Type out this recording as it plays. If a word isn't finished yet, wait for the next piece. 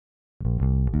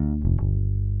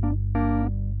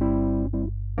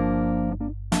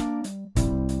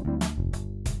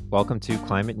Welcome to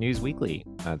Climate News Weekly.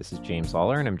 This is James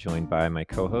Lawler, and I'm joined by my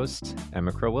co-host,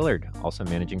 Emma Crow-Willard, also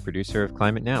managing producer of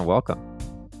Climate Now. Welcome.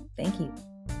 Thank you.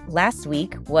 Last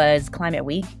week was Climate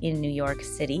Week in New York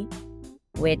City,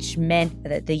 which meant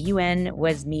that the UN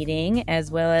was meeting,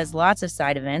 as well as lots of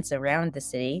side events around the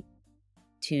city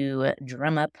to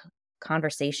drum up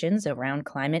conversations around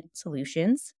climate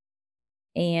solutions.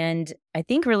 And I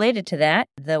think related to that,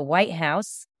 the White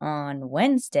House on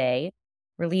Wednesday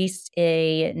released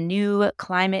a new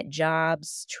climate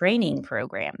jobs training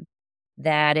program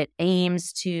that it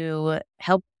aims to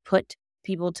help put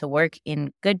people to work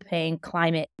in good paying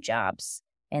climate jobs.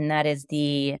 And that is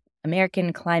the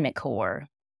American Climate Corps.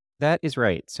 That is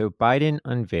right. So Biden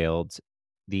unveiled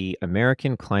the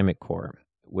American Climate Corps,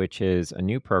 which is a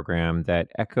new program that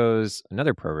echoes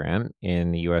another program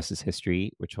in the U.S.'s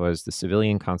history, which was the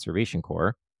Civilian Conservation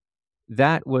Corps.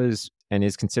 That was and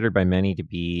is considered by many to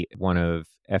be one of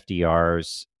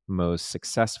FDR's most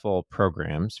successful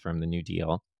programs from the New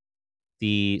Deal.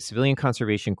 The Civilian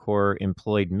Conservation Corps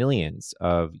employed millions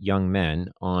of young men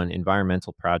on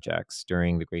environmental projects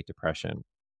during the Great Depression.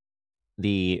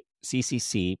 The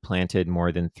CCC planted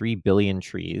more than 3 billion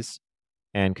trees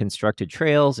and constructed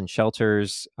trails and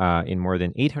shelters in more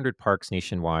than 800 parks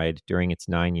nationwide during its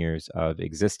 9 years of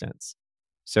existence.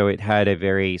 So it had a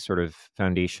very sort of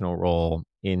foundational role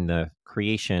in the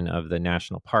creation of the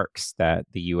national parks that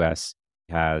the U.S.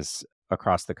 has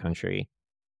across the country.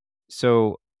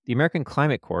 So the American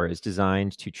Climate Corps is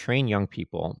designed to train young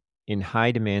people in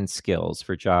high demand skills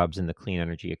for jobs in the clean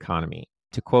energy economy.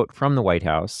 To quote from the White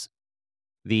House,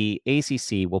 the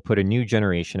ACC will put a new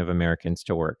generation of Americans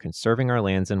to work conserving our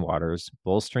lands and waters,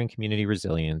 bolstering community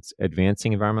resilience,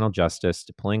 advancing environmental justice,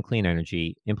 deploying clean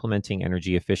energy, implementing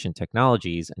energy efficient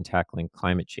technologies, and tackling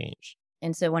climate change.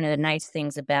 And so one of the nice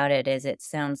things about it is it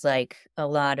sounds like a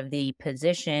lot of the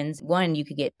positions, one, you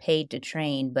could get paid to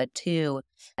train, but two,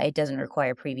 it doesn't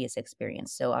require previous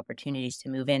experience. So opportunities to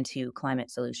move into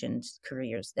climate solutions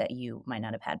careers that you might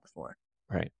not have had before.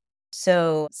 Right.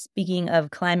 So speaking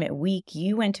of Climate Week,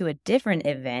 you went to a different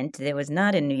event that was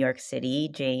not in New York City.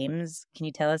 James, can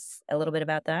you tell us a little bit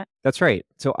about that? That's right.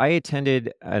 So I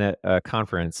attended a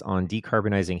conference on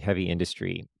decarbonizing heavy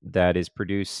industry that is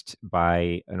produced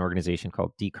by an organization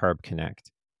called Decarb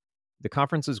Connect. The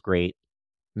conference was great,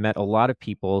 met a lot of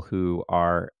people who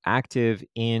are active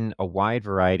in a wide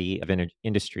variety of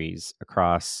industries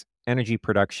across energy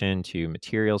production to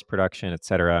materials production, et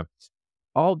cetera,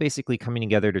 all basically coming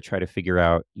together to try to figure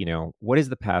out, what is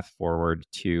the path forward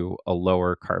to a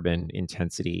lower carbon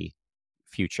intensity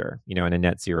future, and a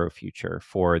net zero future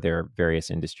for their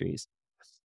various industries.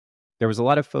 There was a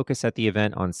lot of focus at the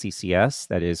event on CCS,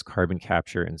 that is carbon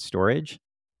capture and storage.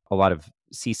 A lot of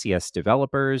CCS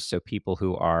developers, so people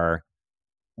who are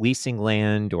leasing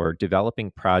land or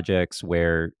developing projects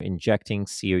where injecting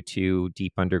CO2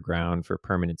 deep underground for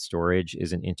permanent storage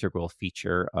is an integral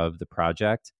feature of the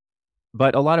project.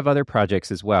 But a lot of other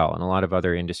projects as well, and a lot of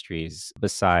other industries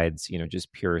besides,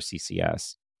 just pure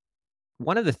CCS.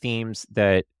 One of the themes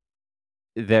that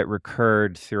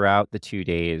recurred throughout the 2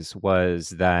 days was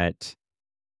that,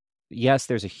 yes,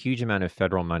 there's a huge amount of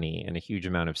federal money and a huge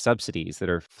amount of subsidies that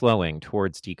are flowing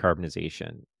towards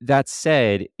decarbonization. That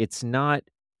said, it's not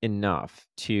enough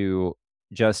to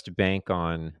just bank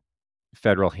on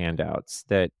federal handouts,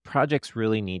 that projects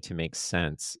really need to make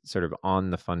sense sort of on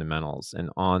the fundamentals and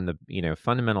on the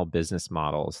fundamental business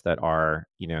models that are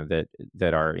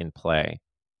that are in play.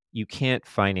 You can't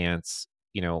finance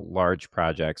large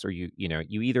projects, or you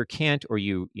either can't or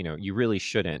you really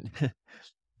shouldn't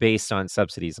based on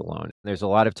subsidies alone. There's a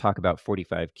lot of talk about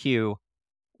 45Q,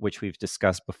 which we've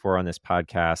discussed before on this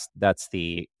podcast. That's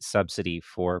the subsidy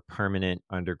for permanent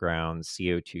underground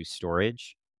CO2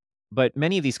 storage. But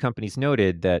many of these companies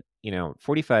noted that,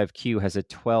 45Q has a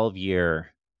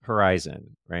 12-year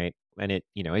horizon, right? And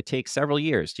it takes several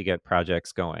years to get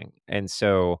projects going. And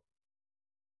so,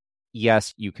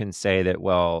 yes, you can say that,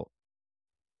 well,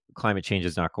 climate change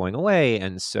is not going away,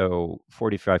 and so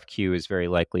 45Q is very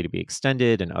likely to be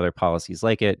extended and other policies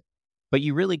like it, but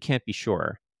you really can't be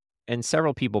sure. And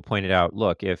several people pointed out,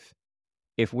 look, if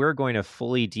we're going to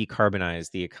fully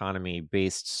decarbonize the economy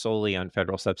based solely on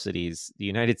federal subsidies, the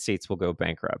United States will go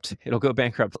bankrupt. It'll go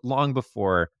bankrupt long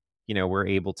before, we're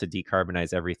able to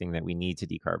decarbonize everything that we need to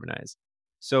decarbonize.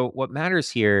 So what matters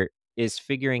here is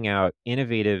figuring out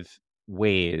innovative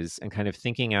ways and kind of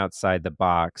thinking outside the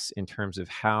box in terms of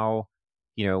how,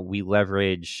 we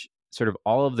leverage sort of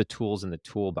all of the tools in the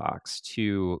toolbox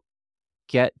to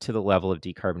get to the level of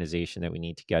decarbonization that we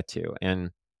need to get to.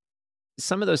 And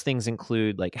some of those things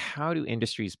include, like, how do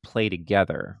industries play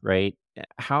together, right?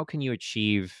 how can you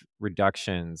achieve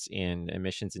reductions in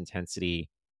emissions intensity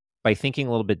by thinking a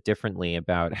little bit differently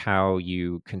about how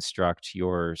you construct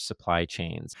your supply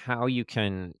chains, how you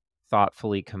can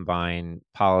thoughtfully combine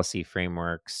policy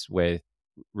frameworks with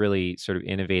really sort of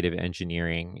innovative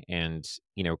engineering and,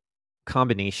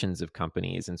 combinations of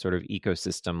companies and sort of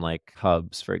ecosystem like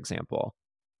hubs, for example,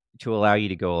 to allow you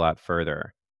to go a lot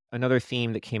further. Another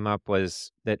theme that came up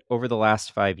was that over the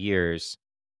last 5 years,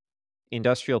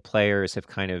 industrial players have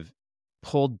kind of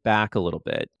pulled back a little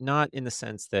bit, not in the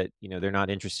sense that, they're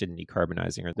not interested in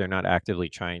decarbonizing or they're not actively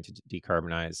trying to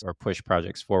decarbonize or push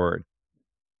projects forward,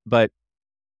 but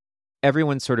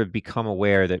everyone's sort of become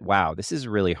aware that, wow, this is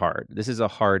really hard. This is a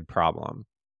hard problem.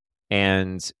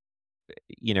 And,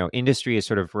 industry is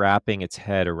sort of wrapping its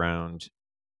head around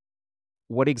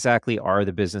what exactly are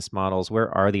the business models? Where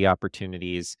are the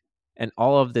opportunities? And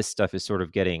all of this stuff is sort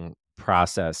of getting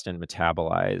processed and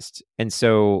metabolized. And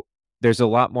so there's a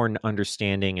lot more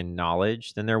understanding and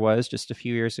knowledge than there was just a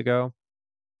few years ago,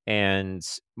 and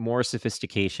more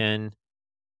sophistication,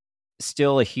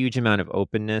 still a huge amount of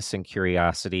openness and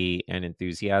curiosity and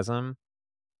enthusiasm.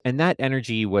 And that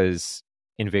energy was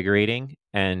invigorating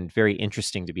and very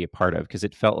interesting to be a part of because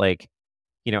it felt like,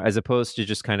 as opposed to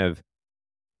just kind of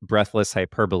breathless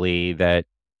hyperbole that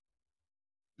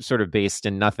sort of based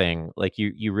in nothing, like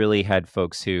you really had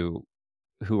folks who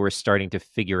were starting to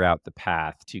figure out the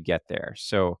path to get there.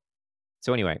 So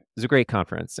anyway, it was a great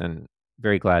conference and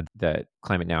very glad that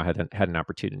Climate Now had an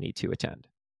opportunity to attend.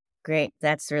 Great.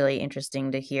 That's really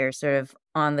interesting to hear sort of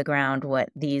on the ground what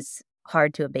these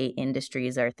hard to abate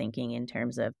industries are thinking in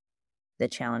terms of the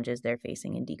challenges they're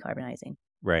facing in decarbonizing.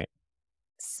 Right.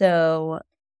 So,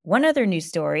 one other news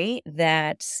story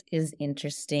that is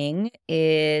interesting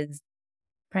is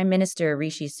Prime Minister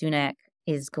Rishi Sunak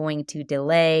is going to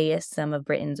delay some of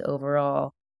Britain's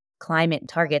overall climate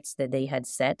targets that they had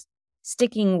set,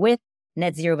 sticking with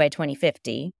net zero by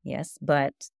 2050, yes,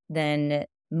 but then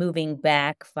moving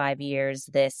back 5 years,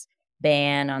 this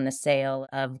ban on the sale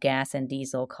of gas and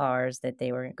diesel cars that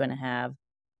they were going to have,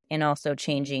 and also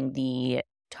changing the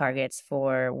targets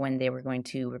for when they were going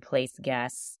to replace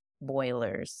gas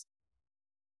boilers.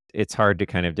 It's hard to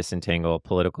kind of disentangle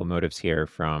political motives here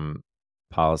from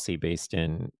policy based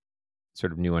in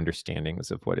sort of new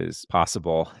understandings of what is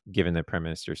possible, given that Prime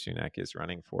Minister Sunak is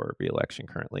running for re-election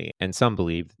currently. And some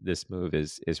believe this move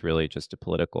is really just a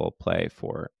political play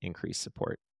for increased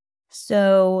support.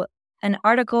 So, an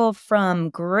article from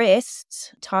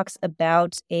Grist talks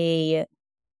about a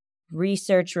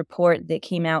research report that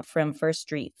came out from First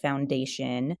Street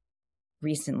Foundation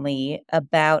recently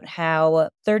about how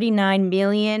 39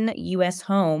 million U.S.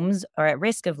 homes are at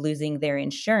risk of losing their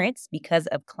insurance because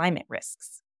of climate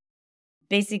risks.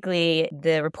 Basically,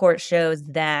 the report shows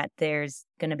that there's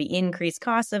going to be increased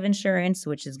costs of insurance,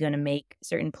 which is going to make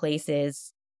certain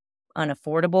places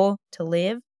unaffordable to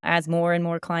live as more and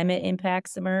more climate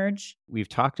impacts emerge. We've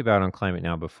talked about on Climate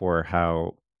Now before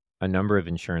how a number of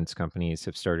insurance companies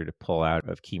have started to pull out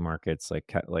of key markets like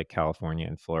California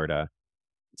and Florida.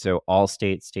 So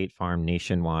Allstate, State Farm,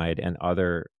 Nationwide, and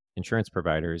other insurance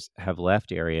providers have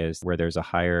left areas where there's a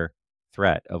higher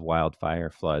threat of wildfire,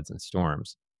 floods, and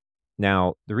storms.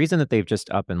 Now, the reason that they've just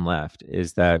up and left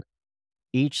is that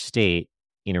each state,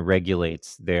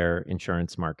 regulates their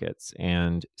insurance markets,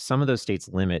 and some of those states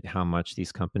limit how much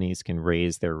these companies can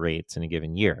raise their rates in a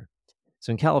given year.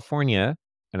 So in California,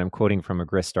 and I'm quoting from a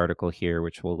Grist article here,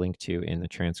 which we'll link to in the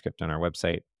transcript on our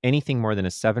website, anything more than a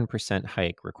 7%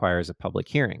 hike requires a public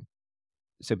hearing.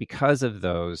 So because of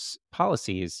those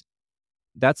policies,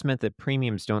 that's meant that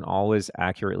premiums don't always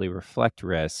accurately reflect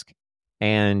risk.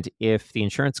 And if the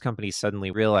insurance companies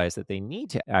suddenly realize that they need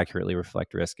to accurately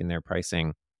reflect risk in their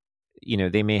pricing,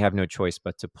 they may have no choice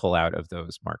but to pull out of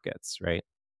those markets, right?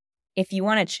 If you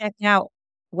want to check out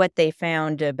what they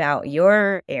found about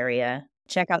your area,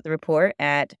 check out the report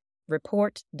at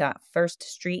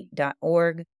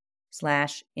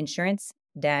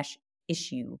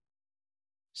report.firststreet.org/insurance-issue.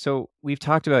 So we've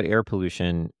talked about air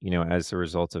pollution, as a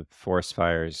result of forest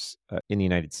fires in the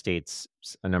United States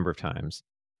a number of times.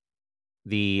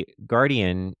 The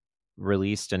Guardian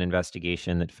released an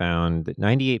investigation that found that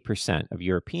 98% of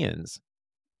Europeans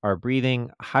are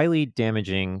breathing highly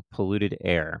damaging polluted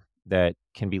air that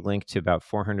can be linked to about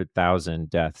 400,000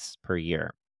 deaths per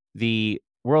year. The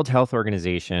World Health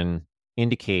Organization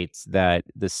indicates that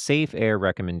the safe air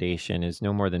recommendation is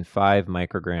no more than 5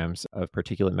 micrograms of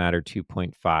particulate matter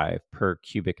 2.5 per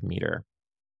cubic meter.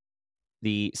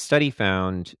 The study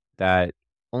found that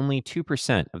only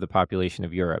 2% of the population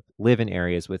of Europe live in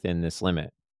areas within this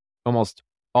limit. Almost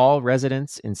All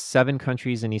residents in 7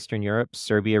 countries in Eastern Europe,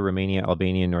 Serbia, Romania,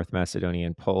 Albania, North Macedonia,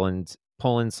 and Poland,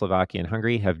 Slovakia, and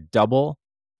Hungary, have double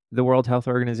the World Health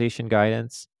Organization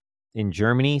guidance. In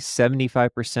Germany,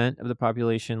 75% of the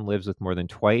population lives with more than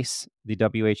twice the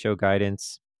WHO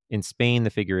guidance. In Spain, the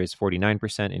figure is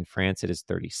 49%. In France, it is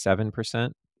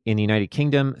 37%. In the United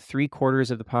Kingdom, 3/4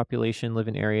 of the population live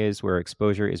in areas where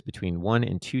exposure is between 1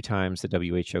 and 2 times the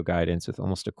WHO guidance, with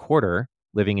almost a quarter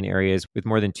living in areas with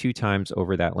more than 2 times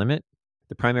over that limit.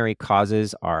 The primary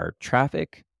causes are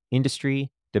traffic,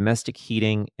 industry, domestic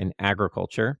heating, and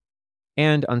agriculture.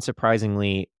 And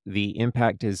unsurprisingly, the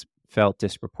impact is felt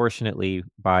disproportionately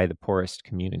by the poorest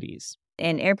communities.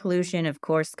 And air pollution, of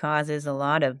course, causes a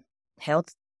lot of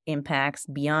health impacts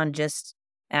beyond just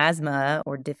asthma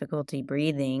or difficulty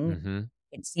breathing. Mm-hmm.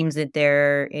 It seems that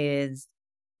there is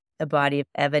a body of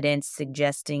evidence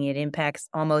suggesting it impacts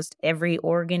almost every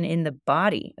organ in the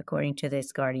body, according to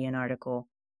this Guardian article,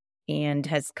 and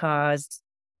has caused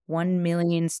 1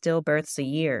 million stillbirths a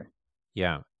year.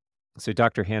 Yeah. So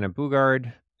Dr. Hannah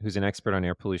Bugard, who's an expert on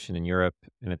air pollution in Europe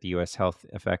and at the U.S. Health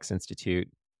Effects Institute,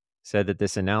 said that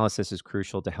this analysis is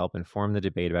crucial to help inform the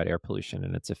debate about air pollution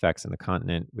and its effects on the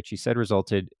continent, which he said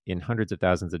resulted in hundreds of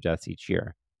thousands of deaths each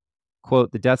year.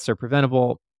 Quote, the deaths are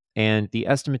preventable, and the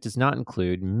estimate does not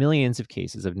include millions of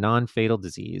cases of non-fatal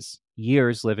disease,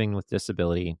 years living with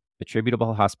disability,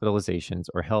 attributable hospitalizations,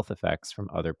 or health effects from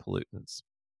other pollutants.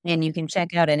 And you can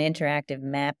check out an interactive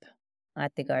map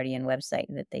at the Guardian website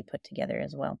that they put together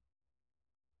as well.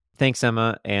 Thanks,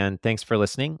 Emma, and thanks for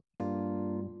listening.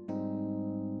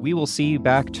 We will see you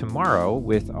back tomorrow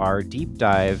with our deep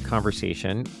dive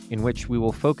conversation, in which we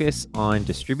will focus on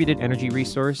distributed energy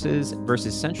resources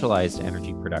versus centralized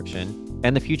energy production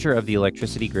and the future of the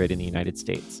electricity grid in the United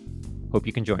States. Hope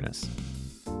you can join us.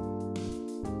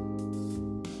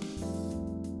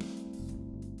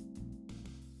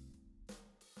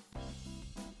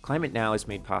 Climate Now is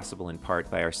made possible in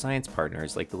part by our science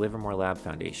partners like the Livermore Lab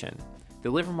Foundation. The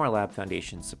Livermore Lab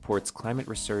Foundation supports climate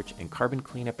research and carbon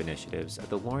cleanup initiatives at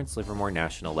the Lawrence Livermore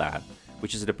National Lab,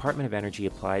 which is a Department of Energy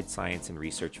applied science and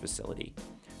research facility.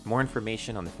 More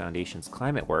information on the Foundation's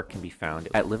climate work can be found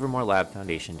at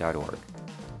livermorelabfoundation.org.